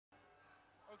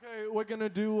Okay, we're gonna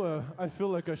do, I feel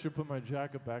like I should put my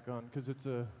jacket back on, because it's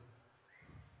a...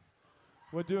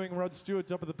 We're doing Rod Stewart,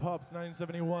 Top of the Pops,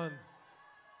 1971.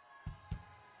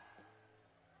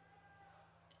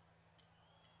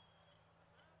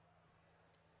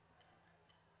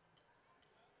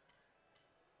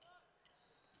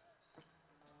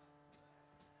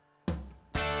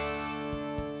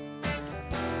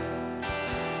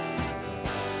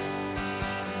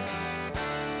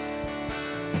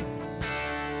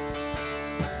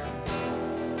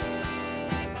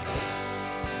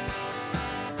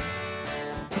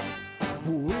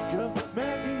 Wake up,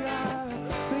 Maggie, I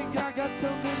think I got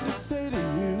something to say to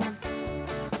you.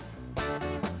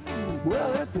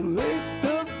 Well, it's late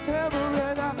September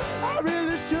and I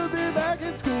really should be back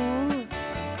in school.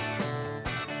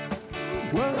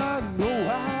 Well, I know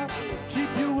I keep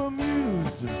you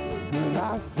amused when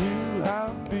I feel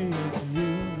I'm being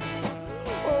used.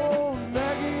 Oh,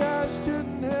 Maggie, I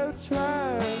shouldn't have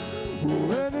tried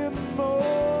anymore.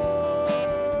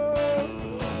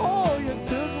 Oh, you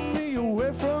took me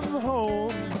away from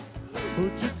home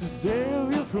just to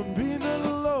save you from being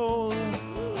alone.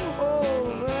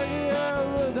 Oh, Maggie, I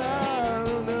would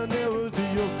I never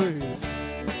see your face.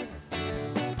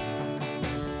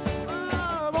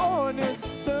 Morning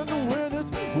sun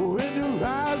when your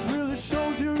eyes really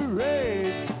shows your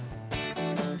age.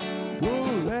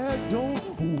 Well, that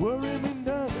don't worry me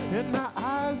none, and my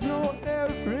eyes know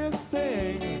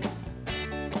everything.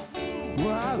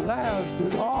 Well, I laughed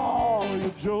at all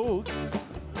your jokes.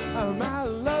 My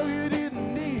love, you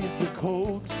didn't need the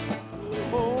coax.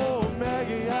 Oh,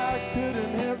 Maggie, I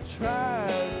couldn't have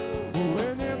tried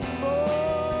anymore.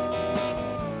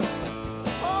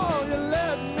 Oh, you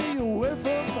led me away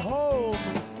from home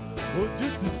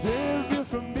just to save you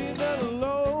from being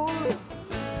alone.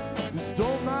 You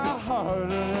stole my heart,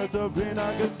 and that's a pain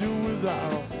I could do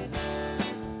without.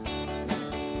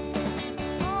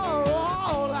 Oh,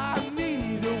 all I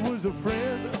needed was a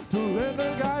friend to lend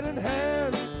a guiding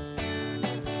hand.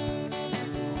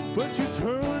 But you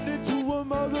turned into a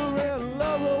mother and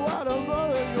lover. What a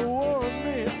mother, you wore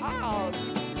me out.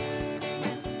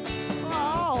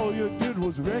 All you did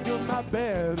was wreck up my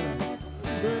bed,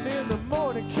 and in the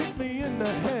morning kick me in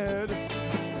the head.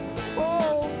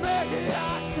 Oh, Maggie,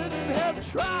 I couldn't have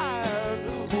tried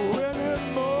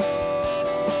anymore.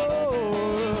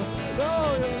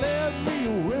 Oh, you led me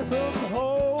away from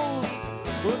home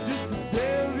just to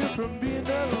save you from being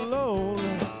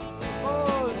alone.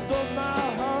 Oh, it stole my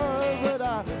heart, but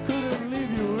I couldn't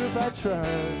leave you if I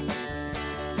tried.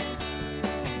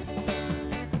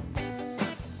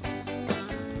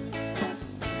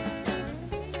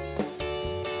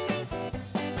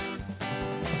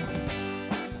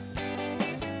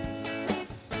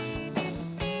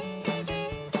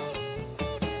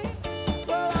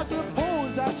 Well, I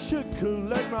suppose I should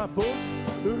collect my books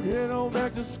and get on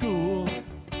back to school.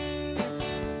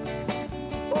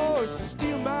 Or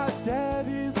steal my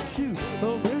daddy's cue,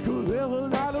 or make a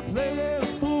level out of playing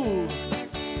fool.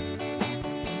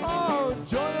 Or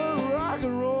join a rock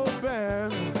and roll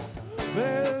band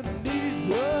that needs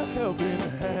a helping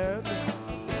hand.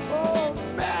 Oh,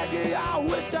 Maggie, I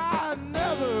wish I'd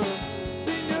never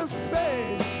seen your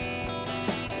face.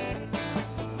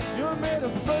 You made a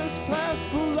first-class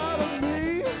fool out of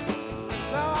me.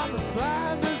 Now I'm as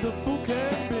blind as a fool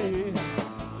can be.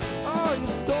 Oh, you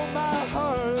stole my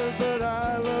heart, but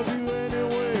I love you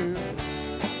anyway.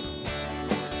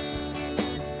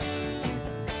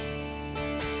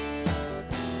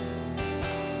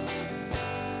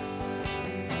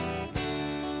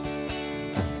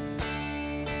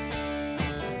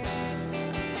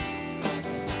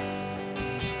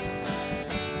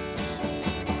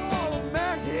 Oh,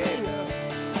 Maggie,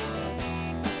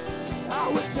 I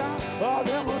wish I'd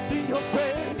never seen your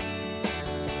face.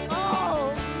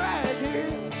 Oh,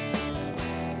 Maggie,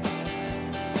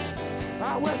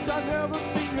 I wish I'd never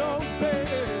seen your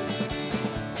face.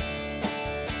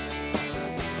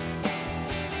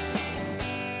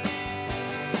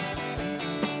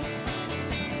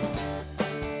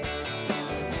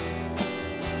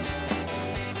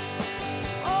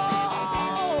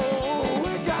 Oh,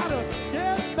 we gotta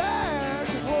get back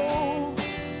home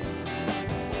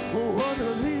one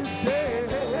of these days.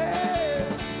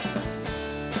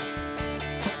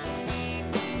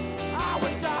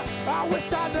 I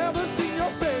wish I never seen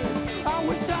your face. I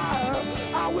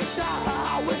wish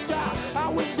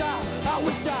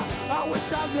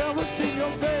I never seen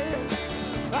your face.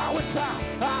 I wish I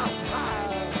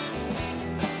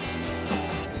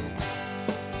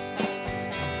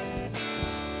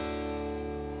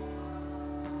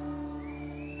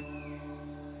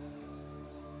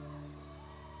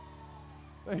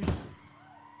Thanks.